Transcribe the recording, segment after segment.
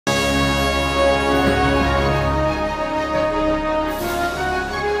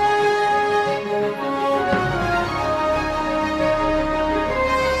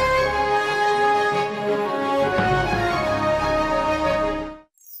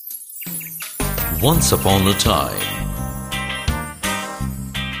Once upon a time,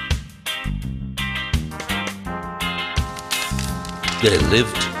 there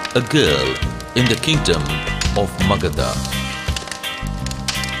lived a girl in the kingdom of Magadha.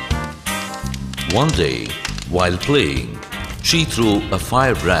 One day, while playing, she threw a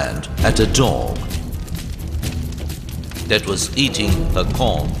firebrand at a dog that was eating her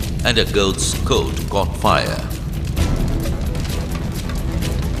corn, and a goat's coat caught fire.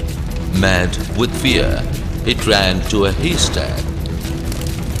 Mad with fear, it ran to a haystack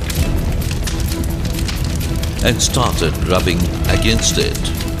and started rubbing against it.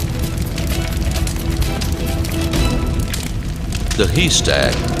 The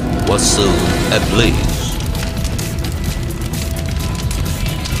haystack was soon ablaze.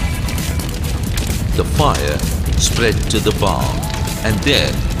 The fire spread to the barn and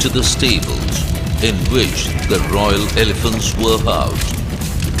then to the stables in which the royal elephants were housed.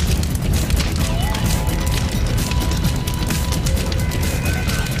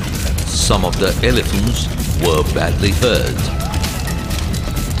 Some of the elephants were badly hurt.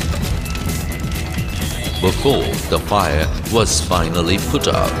 Before the fire was finally put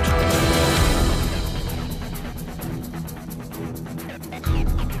out,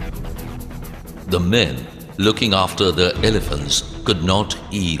 the men looking after the elephants could not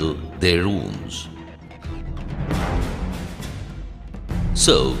heal their wounds.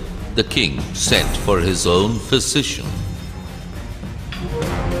 So the king sent for his own physician.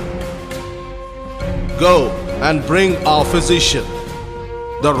 Go and bring our physician.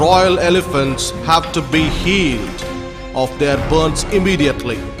 The royal elephants have to be healed of their burns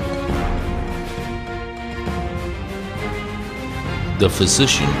immediately. The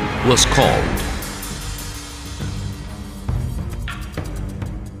physician was called.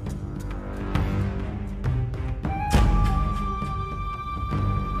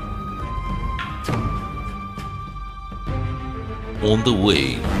 On the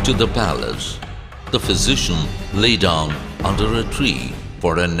way to the palace, the physician lay down under a tree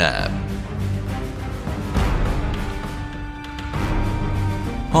for a nap.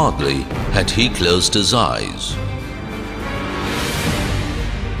 Hardly had he closed his eyes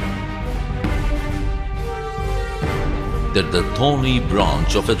that the thorny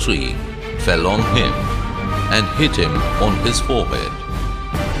branch of a tree fell on him and hit him on his forehead.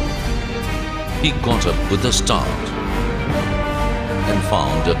 He got up with a start and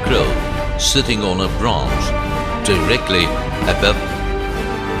found a crow sitting on a branch directly above.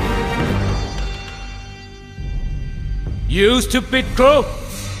 You stupid crow!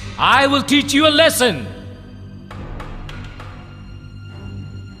 I will teach you a lesson!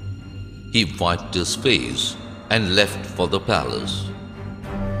 He wiped his face and left for the palace.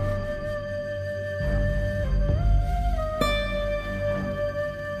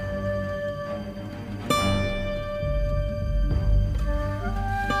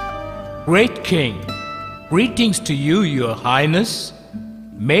 Great King, greetings to you, Your Highness.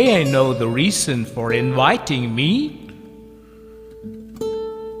 May I know the reason for inviting me?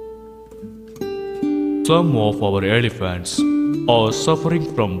 Some of our elephants are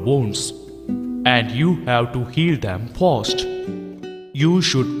suffering from wounds, and you have to heal them fast. You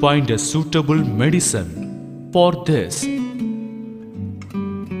should find a suitable medicine for this.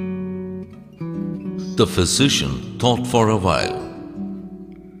 The physician thought for a while.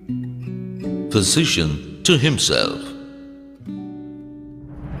 Physician to himself.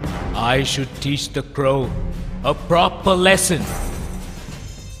 I should teach the crow a proper lesson.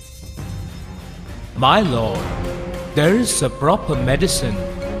 My lord, there is a proper medicine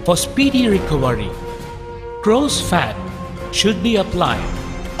for speedy recovery. Crow's fat should be applied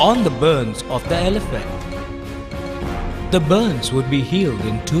on the burns of the elephant. The burns would be healed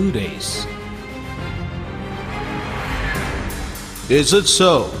in 2 days. Is it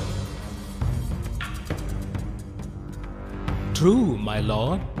so? True, my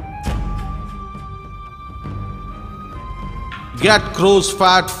lord. Get crow's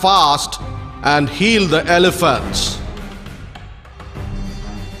fat fast and heal the elephants.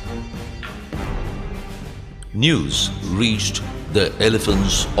 News reached the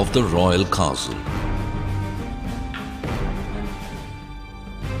elephants of the royal castle.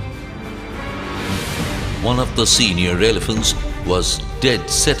 One of the senior elephants was dead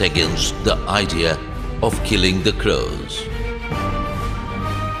set against the idea of killing the crows.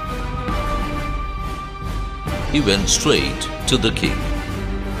 He went straight to the king.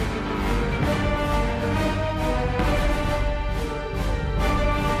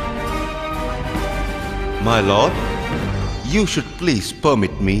 My lord, you should please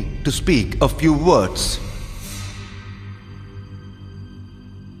permit me to speak a few words.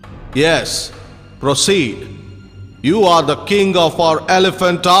 Yes, Proceed. You are the king of our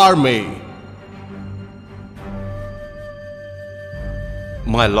elephant army.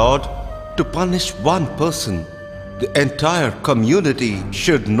 My lord, to punish one person, the entire community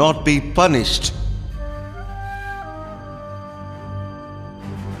should not be punished.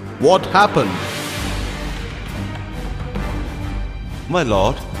 What happened? My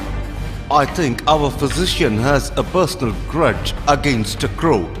lord, I think our physician has a personal grudge against a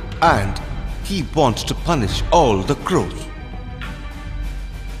crow and he wants to punish all the crows.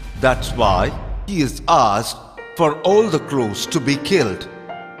 That's why he has asked for all the crows to be killed.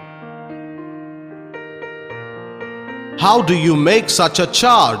 How do you make such a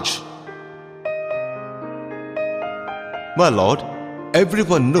charge? My lord,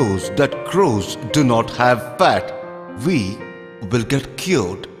 everyone knows that crows do not have fat. We will get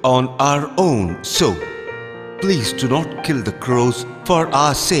cured on our own, so please do not kill the crows for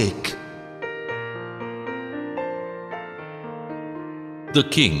our sake. The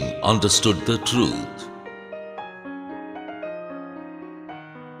king understood the truth.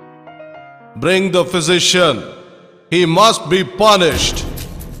 Bring the physician. He must be punished.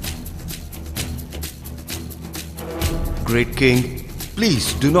 Great king,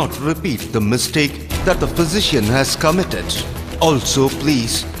 please do not repeat the mistake that the physician has committed. Also,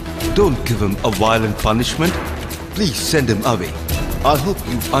 please don't give him a violent punishment. Please send him away. I hope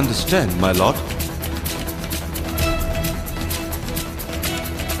you understand, my lord.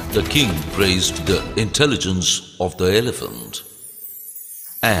 The king praised the intelligence of the elephant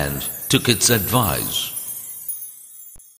and took its advice.